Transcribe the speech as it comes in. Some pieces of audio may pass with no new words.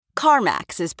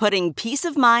CarMax is putting peace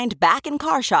of mind back in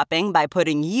car shopping by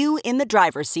putting you in the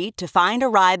driver's seat to find a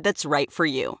ride that's right for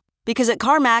you. Because at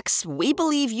CarMax, we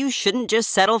believe you shouldn't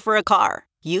just settle for a car.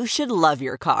 You should love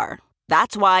your car.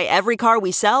 That's why every car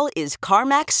we sell is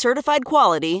CarMax certified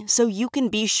quality, so you can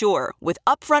be sure with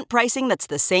upfront pricing that's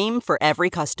the same for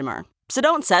every customer. So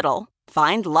don't settle.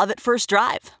 Find love at first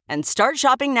drive and start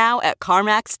shopping now at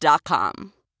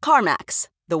CarMax.com. CarMax,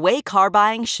 the way car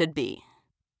buying should be.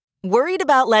 Worried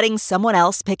about letting someone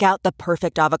else pick out the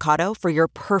perfect avocado for your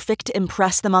perfect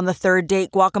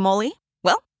impress-them-on-the-third-date guacamole?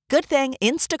 Well, good thing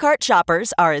Instacart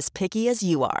shoppers are as picky as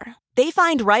you are. They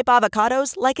find ripe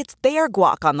avocados like it's their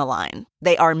guac on the line.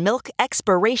 They are milk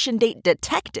expiration date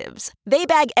detectives. They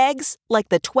bag eggs like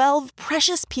the 12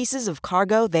 precious pieces of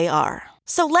cargo they are.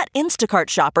 So let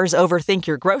Instacart shoppers overthink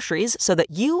your groceries so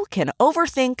that you can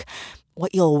overthink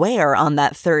what you'll wear on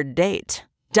that third date.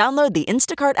 Download the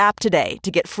Instacart app today to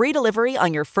get free delivery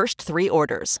on your first 3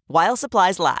 orders, while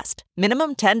supplies last.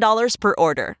 Minimum $10 per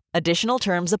order. Additional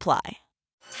terms apply.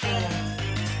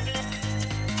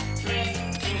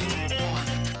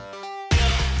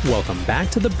 Welcome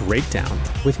back to The Breakdown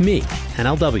with me,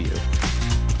 NLW.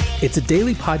 It's a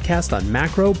daily podcast on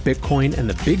macro, Bitcoin, and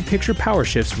the big picture power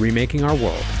shifts remaking our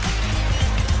world.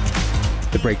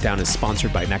 The Breakdown is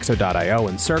sponsored by Nexo.io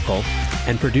and Circle,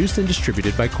 and produced and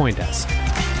distributed by CoinDesk.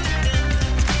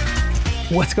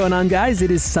 What's going on, guys? It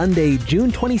is Sunday,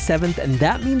 June 27th, and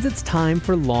that means it's time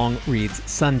for Long Reads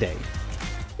Sunday.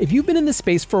 If you've been in this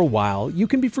space for a while, you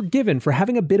can be forgiven for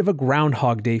having a bit of a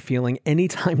Groundhog Day feeling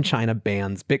anytime China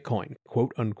bans Bitcoin,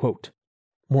 quote unquote.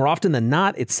 More often than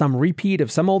not, it's some repeat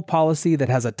of some old policy that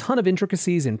has a ton of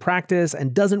intricacies in practice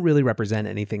and doesn't really represent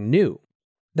anything new.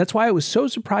 That's why it was so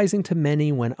surprising to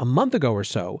many when a month ago or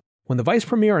so, when the vice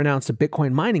premier announced a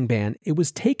Bitcoin mining ban, it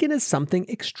was taken as something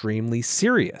extremely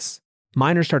serious.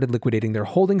 Miners started liquidating their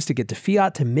holdings to get to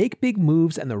fiat to make big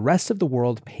moves, and the rest of the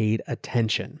world paid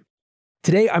attention.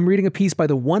 Today, I'm reading a piece by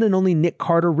the one and only Nick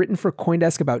Carter written for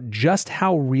CoinDesk about just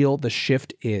how real the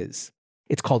shift is.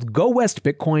 It's called Go West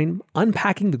Bitcoin,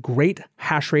 Unpacking the Great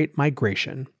Hashrate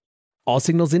Migration. All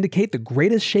signals indicate the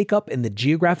greatest shakeup in the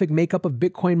geographic makeup of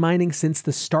Bitcoin mining since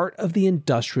the start of the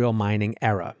industrial mining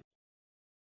era.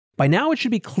 By now, it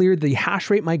should be clear the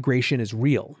hashrate migration is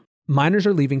real. Miners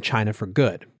are leaving China for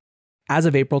good. As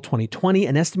of April 2020,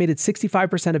 an estimated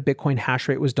 65% of Bitcoin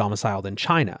hashrate was domiciled in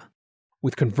China.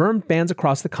 With confirmed bans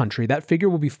across the country, that figure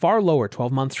will be far lower 12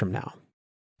 months from now.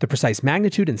 The precise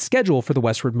magnitude and schedule for the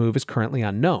westward move is currently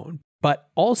unknown, but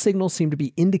all signals seem to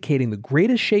be indicating the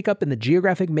greatest shakeup in the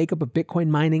geographic makeup of Bitcoin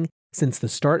mining since the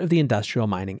start of the industrial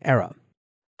mining era.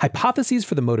 Hypotheses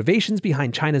for the motivations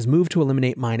behind China's move to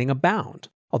eliminate mining abound,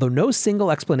 although no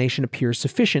single explanation appears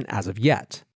sufficient as of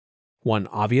yet. One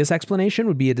obvious explanation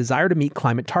would be a desire to meet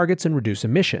climate targets and reduce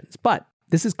emissions, but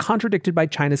this is contradicted by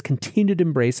China's continued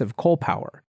embrace of coal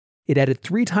power. It added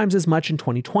 3 times as much in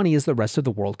 2020 as the rest of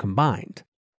the world combined,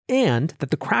 and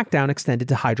that the crackdown extended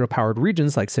to hydro-powered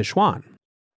regions like Sichuan.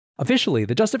 Officially,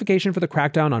 the justification for the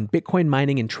crackdown on Bitcoin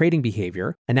mining and trading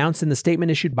behavior, announced in the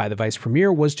statement issued by the vice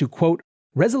premier, was to, quote,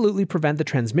 resolutely prevent the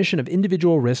transmission of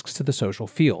individual risks to the social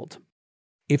field.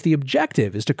 If the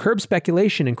objective is to curb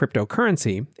speculation in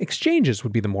cryptocurrency, exchanges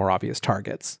would be the more obvious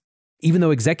targets. Even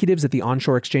though executives at the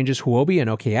onshore exchanges Huobi and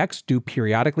OKX do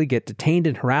periodically get detained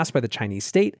and harassed by the Chinese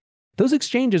state, those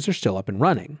exchanges are still up and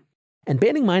running. And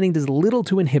banning mining does little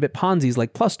to inhibit Ponzi's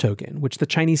like Plus Token, which the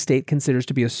Chinese state considers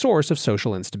to be a source of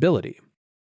social instability.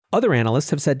 Other analysts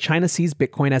have said China sees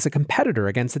Bitcoin as a competitor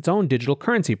against its own digital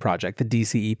currency project, the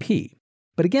DCEP.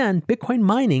 But again, Bitcoin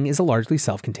mining is a largely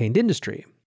self-contained industry.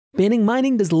 Banning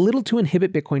mining does little to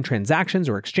inhibit Bitcoin transactions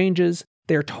or exchanges.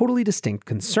 They are totally distinct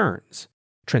concerns.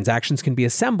 Transactions can be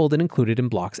assembled and included in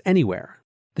blocks anywhere.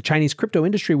 The Chinese crypto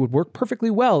industry would work perfectly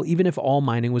well even if all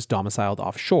mining was domiciled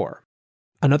offshore.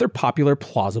 Another popular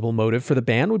plausible motive for the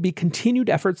ban would be continued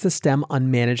efforts to stem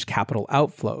unmanaged capital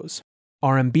outflows.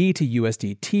 RMB to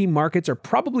USDT markets are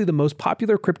probably the most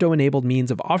popular crypto-enabled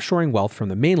means of offshoring wealth from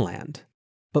the mainland.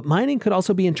 But mining could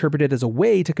also be interpreted as a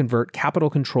way to convert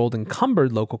capital-controlled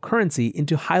encumbered local currency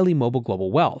into highly mobile global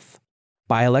wealth.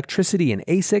 Buy electricity and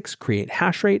ASICs, create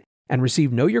hashrate, and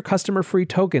receive Know Your Customer free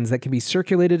tokens that can be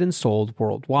circulated and sold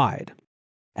worldwide.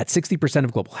 At 60%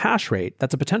 of global hash rate,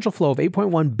 that's a potential flow of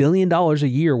 $8.1 billion a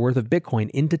year worth of Bitcoin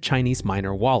into Chinese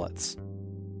miner wallets.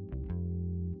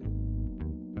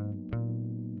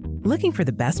 Looking for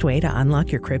the best way to unlock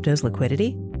your crypto's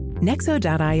liquidity?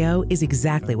 Nexo.io is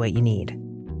exactly what you need.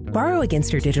 Borrow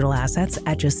against your digital assets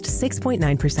at just 6.9%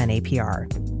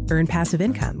 APR. Earn passive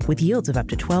income with yields of up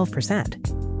to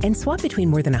 12%. And swap between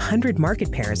more than 100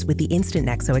 market pairs with the Instant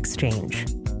Nexo Exchange.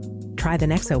 Try the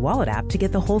Nexo Wallet app to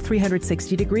get the whole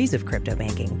 360 degrees of crypto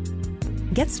banking.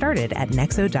 Get started at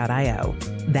nexo.io.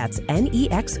 That's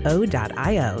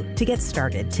nexo.io to get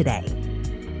started today.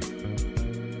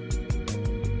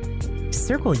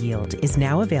 Circle Yield is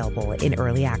now available in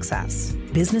early access.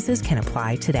 Businesses can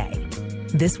apply today.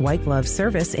 This white glove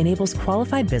service enables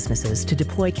qualified businesses to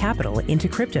deploy capital into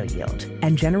crypto yield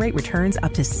and generate returns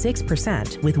up to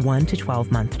 6% with 1 to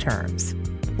 12-month terms.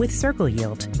 With Circle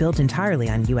Yield, built entirely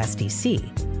on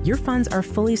USDC, your funds are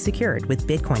fully secured with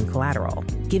Bitcoin collateral,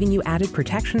 giving you added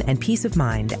protection and peace of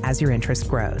mind as your interest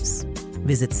grows.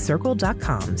 Visit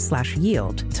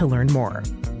circle.com/yield to learn more.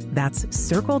 That's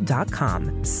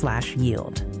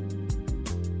circle.com/yield.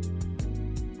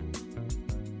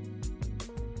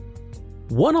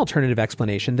 One alternative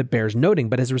explanation that bears noting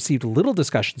but has received little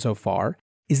discussion so far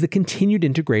is the continued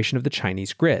integration of the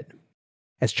Chinese grid.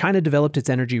 As China developed its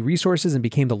energy resources and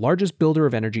became the largest builder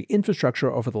of energy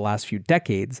infrastructure over the last few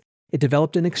decades, it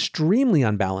developed an extremely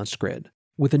unbalanced grid,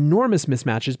 with enormous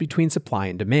mismatches between supply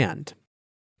and demand.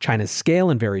 China's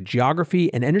scale and varied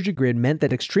geography and energy grid meant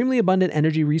that extremely abundant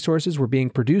energy resources were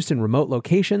being produced in remote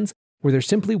locations where there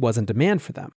simply wasn't demand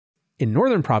for them. In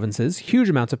northern provinces, huge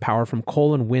amounts of power from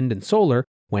coal and wind and solar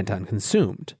went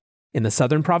unconsumed. In the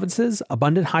southern provinces,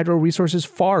 abundant hydro resources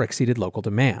far exceeded local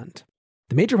demand.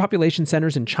 The major population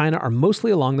centers in China are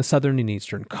mostly along the southern and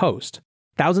eastern coast,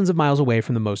 thousands of miles away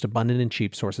from the most abundant and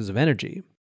cheap sources of energy.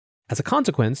 As a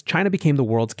consequence, China became the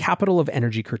world's capital of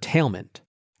energy curtailment.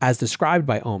 As described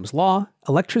by Ohm's law,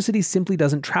 electricity simply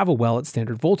doesn't travel well at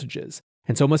standard voltages,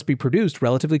 and so must be produced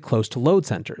relatively close to load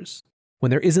centers.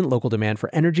 When there isn't local demand for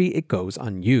energy, it goes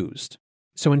unused.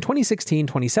 So in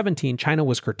 2016-2017, China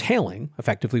was curtailing,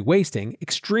 effectively wasting,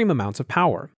 extreme amounts of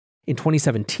power. In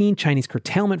 2017, Chinese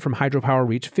curtailment from hydropower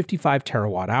reached 55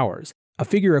 terawatt-hours, a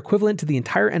figure equivalent to the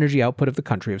entire energy output of the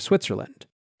country of Switzerland.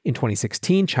 In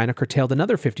 2016, China curtailed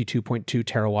another 52.2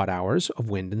 terawatt-hours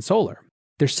of wind and solar.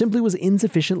 There simply was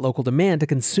insufficient local demand to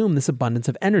consume this abundance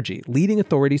of energy, leading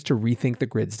authorities to rethink the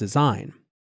grid's design.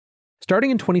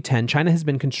 Starting in 2010, China has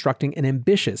been constructing an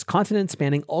ambitious,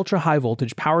 continent-spanning ultra-high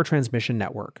voltage power transmission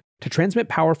network to transmit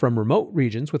power from remote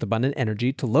regions with abundant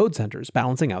energy to load centers,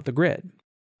 balancing out the grid.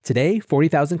 Today,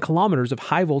 40,000 kilometers of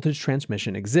high-voltage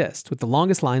transmission exist, with the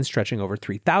longest lines stretching over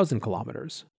 3,000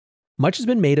 kilometers. Much has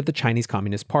been made of the Chinese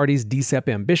Communist Party's DCEP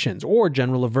ambitions or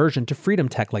general aversion to freedom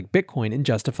tech like Bitcoin in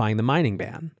justifying the mining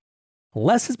ban.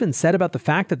 Less has been said about the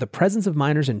fact that the presence of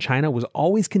miners in China was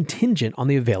always contingent on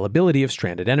the availability of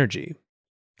stranded energy.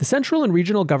 The central and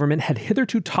regional government had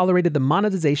hitherto tolerated the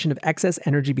monetization of excess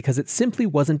energy because it simply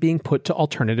wasn't being put to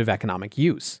alternative economic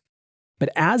use. But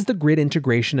as the grid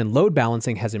integration and load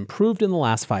balancing has improved in the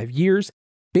last 5 years,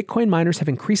 Bitcoin miners have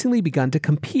increasingly begun to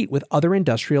compete with other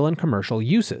industrial and commercial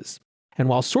uses. And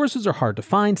while sources are hard to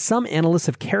find, some analysts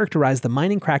have characterized the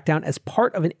mining crackdown as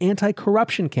part of an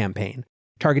anti-corruption campaign,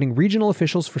 targeting regional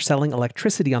officials for selling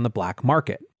electricity on the black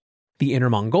market. The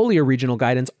Inner Mongolia regional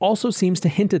guidance also seems to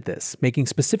hint at this, making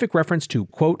specific reference to,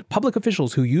 quote, public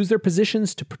officials who use their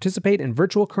positions to participate in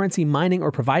virtual currency mining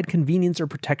or provide convenience or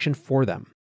protection for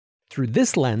them. Through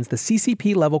this lens, the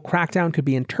CCP-level crackdown could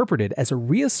be interpreted as a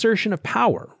reassertion of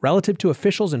power relative to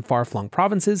officials in far-flung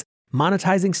provinces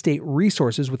monetizing state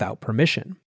resources without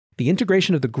permission. The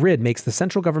integration of the grid makes the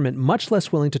central government much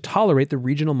less willing to tolerate the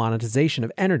regional monetization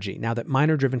of energy now that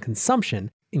miner-driven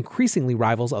consumption increasingly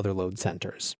rivals other load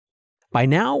centers. By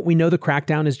now, we know the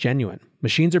crackdown is genuine.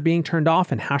 Machines are being turned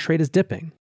off and hash rate is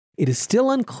dipping. It is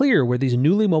still unclear where these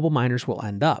newly mobile miners will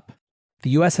end up.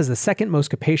 The US has the second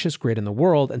most capacious grid in the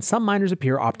world, and some miners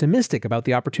appear optimistic about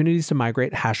the opportunities to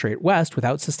migrate hash rate west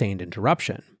without sustained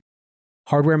interruption.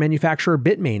 Hardware manufacturer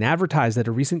Bitmain advertised at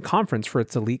a recent conference for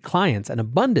its elite clients an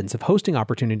abundance of hosting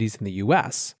opportunities in the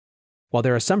US. While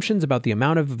their assumptions about the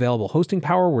amount of available hosting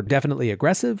power were definitely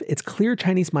aggressive, it's clear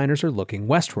Chinese miners are looking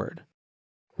westward.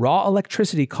 Raw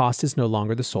electricity cost is no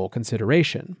longer the sole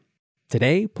consideration.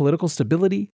 Today, political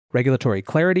stability, regulatory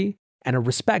clarity, and a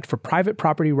respect for private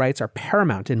property rights are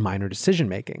paramount in miner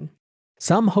decision-making.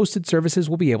 Some hosted services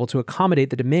will be able to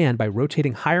accommodate the demand by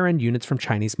rotating higher-end units from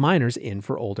Chinese miners in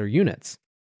for older units.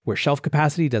 Where shelf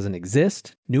capacity doesn't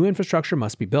exist, new infrastructure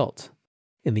must be built.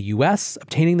 In the US,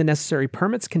 obtaining the necessary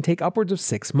permits can take upwards of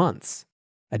 6 months.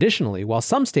 Additionally, while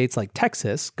some states like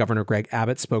Texas, Governor Greg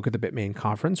Abbott spoke at the Bitmain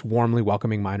conference, warmly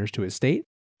welcoming miners to his state,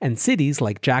 and cities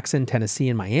like Jackson, Tennessee,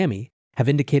 and Miami have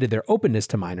indicated their openness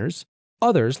to miners,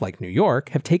 others, like New York,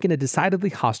 have taken a decidedly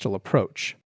hostile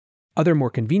approach. Other more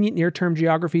convenient near-term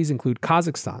geographies include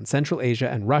Kazakhstan, Central Asia,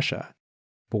 and Russia.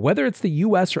 But whether it's the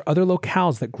US or other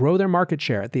locales that grow their market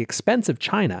share at the expense of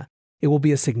China, it will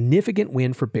be a significant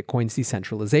win for Bitcoin's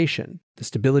decentralization, the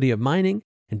stability of mining,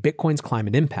 and Bitcoin's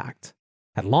climate impact.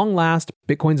 At long last,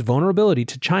 Bitcoin's vulnerability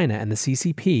to China and the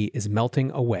CCP is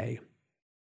melting away.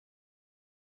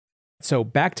 So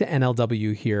back to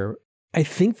NLW here. I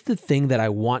think the thing that I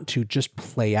want to just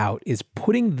play out is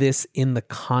putting this in the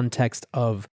context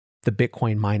of the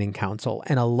Bitcoin Mining Council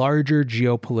and a larger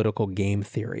geopolitical game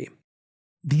theory.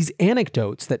 These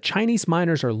anecdotes that Chinese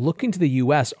miners are looking to the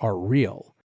US are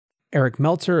real. Eric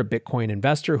Meltzer, a Bitcoin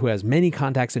investor who has many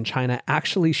contacts in China,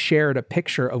 actually shared a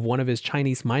picture of one of his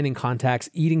Chinese mining contacts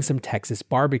eating some Texas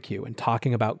barbecue and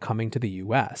talking about coming to the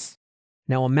US.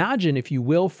 Now imagine, if you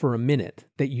will, for a minute,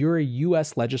 that you're a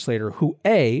US legislator who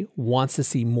A, wants to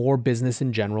see more business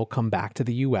in general come back to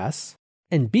the US,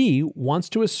 and B, wants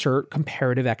to assert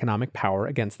comparative economic power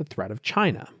against the threat of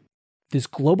China. This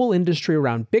global industry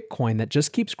around Bitcoin that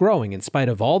just keeps growing in spite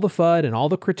of all the FUD and all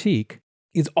the critique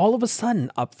is all of a sudden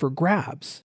up for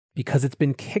grabs because it's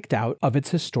been kicked out of its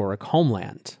historic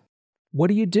homeland. What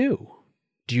do?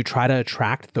 Do you try to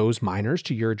attract those miners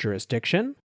to your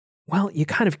jurisdiction? Well, you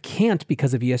kind of can't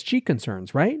because of ESG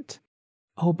concerns, right?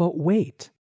 Oh, but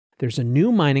wait. There's a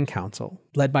new mining council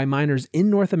led by miners in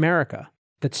North America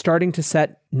that's starting to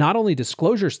set not only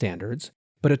disclosure standards,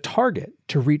 but a target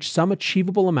to reach some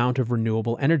achievable amount of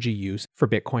renewable energy use for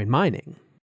Bitcoin mining.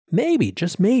 Maybe,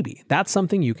 just maybe, that's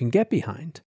something you can get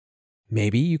behind.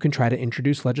 Maybe you can try to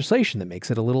introduce legislation that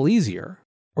makes it a little easier,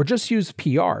 or just use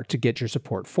PR to get your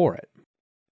support for it.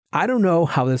 I don't know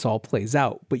how this all plays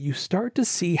out, but you start to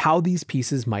see how these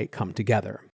pieces might come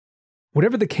together.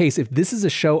 Whatever the case, if this is a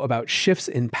show about shifts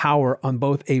in power on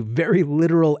both a very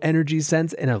literal energy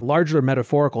sense and a larger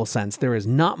metaphorical sense, there is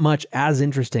not much as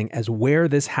interesting as where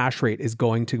this hash rate is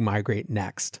going to migrate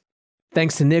next.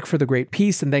 Thanks to Nick for the great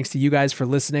piece, and thanks to you guys for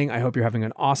listening. I hope you're having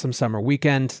an awesome summer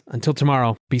weekend. Until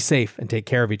tomorrow, be safe and take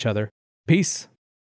care of each other. Peace.